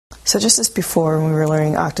So just as before, when we were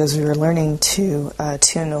learning octaves, we were learning to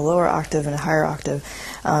tune a lower octave and a higher octave.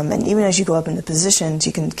 And even as you go up into positions,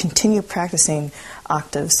 you can continue practicing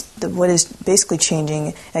octaves. What is basically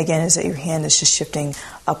changing, again, is that your hand is just shifting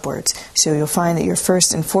upwards. So you'll find that your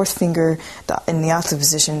first and fourth finger in the octave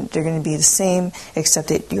position, they're going to be the same, except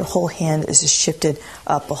that your whole hand is just shifted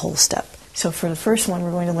up a whole step. So for the first one,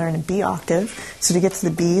 we're going to learn a B octave. So to get to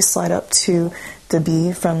the B, slide up to the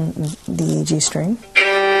B from the G string.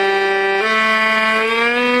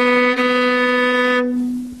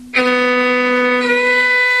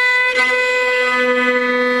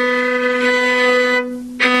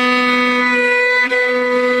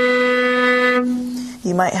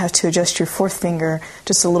 You might have to adjust your fourth finger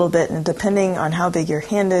just a little bit, and depending on how big your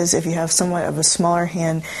hand is, if you have somewhat of a smaller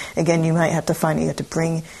hand, again, you might have to find that you have to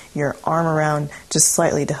bring your arm around just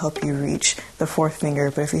slightly to help you reach the fourth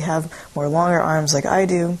finger. But if you have more longer arms like I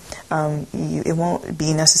do, it won't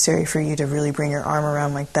be necessary for you to really bring your arm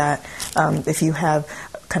around like that. If you have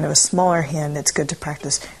kind of a smaller hand, it's good to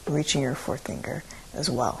practice reaching your fourth finger as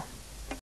well.